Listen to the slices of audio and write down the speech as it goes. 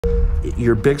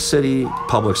your big city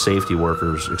public safety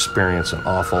workers experience an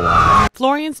awful lot.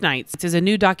 Florian's Nights is a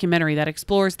new documentary that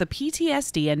explores the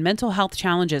PTSD and mental health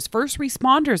challenges first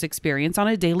responders experience on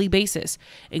a daily basis,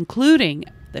 including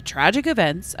the tragic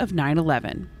events of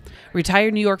 9/11.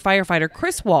 Retired New York firefighter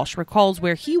Chris Walsh recalls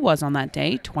where he was on that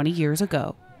day 20 years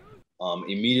ago.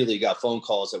 Immediately got phone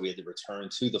calls that we had to return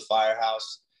to the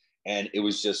firehouse, and it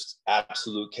was just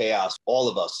absolute chaos. All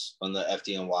of us on the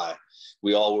FDNY,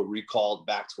 we all were recalled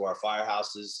back to our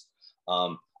firehouses.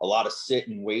 A lot of sit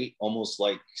and wait, almost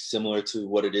like similar to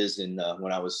what it is in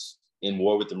when I was in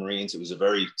war with the Marines. It was a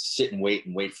very sit and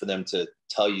wait for them to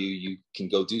tell you you can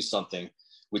go do something,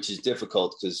 which is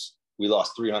difficult because we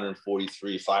lost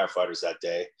 343 firefighters that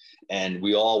day, and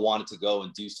we all wanted to go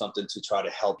and do something to try to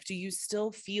help. Do you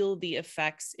still feel the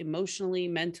effects emotionally,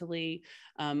 mentally,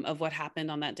 of what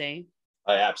happened on that day?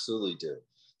 I absolutely do.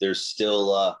 There's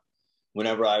still,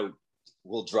 whenever I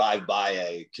will drive by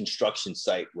a construction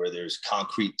site where there's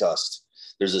concrete dust,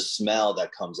 there's a smell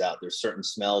that comes out. There's certain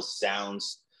smells,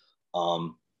 sounds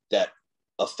that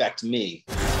affect me.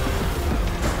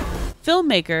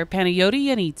 Filmmaker Panayioti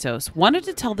Yannitsos wanted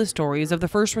to tell the stories of the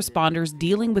first responders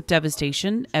dealing with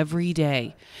devastation every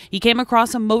day. He came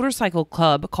across a motorcycle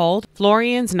club called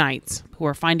Florian's Nights, who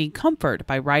are finding comfort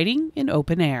by riding in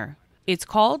open air. It's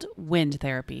called wind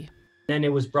therapy. Then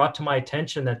it was brought to my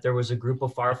attention that there was a group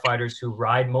of firefighters who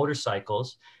ride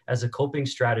motorcycles as a coping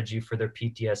strategy for their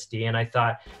PTSD. And I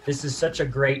thought, this is such a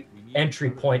great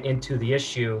entry point into the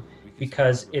issue,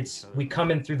 because we come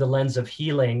in through the lens of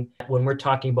healing. When we're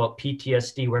talking about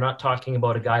PTSD, we're not talking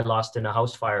about a guy lost in a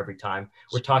house fire every time.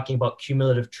 We're talking about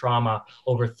cumulative trauma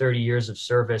over 30 years of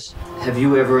service. Have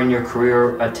you ever in your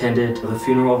career attended the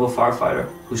funeral of a firefighter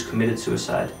who's committed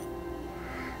suicide?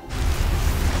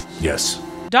 Yes.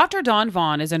 Dr. Don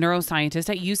Vaughn is a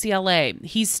neuroscientist at UCLA.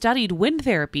 He's studied wind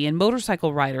therapy in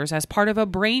motorcycle riders as part of a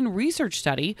brain research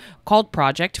study called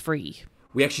Project Free.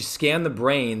 We actually scanned the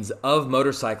brains of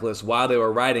motorcyclists while they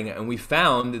were riding, and we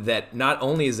found that not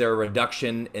only is there a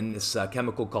reduction in this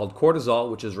chemical called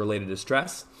cortisol, which is related to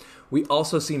stress, we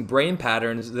also seen brain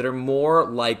patterns that are more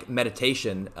like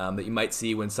meditation that you might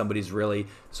see when somebody's really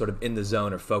sort of in the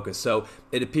zone or focused. So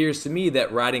it appears to me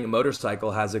that riding a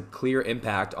motorcycle has a clear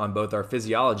impact on both our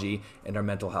physiology and our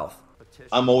mental health.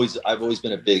 I've always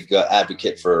been a big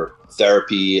advocate for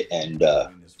therapy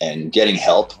and getting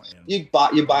help. You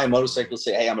buy a motorcycle,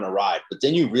 say, hey, I'm going to ride. But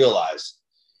then you realize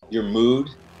your mood,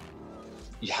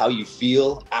 how you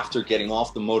feel after getting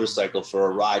off the motorcycle for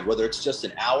a ride, whether it's just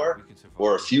an hour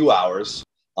or a few hours,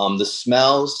 the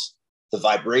smells, the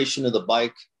vibration of the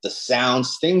bike, the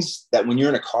sounds, things that when you're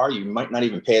in a car, you might not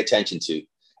even pay attention to.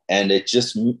 And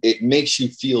it makes you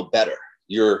feel better.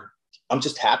 I'm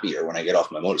just happier when I get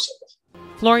off my motorcycle.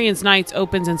 Florian's Nights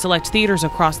opens in select theaters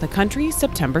across the country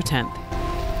September 10th.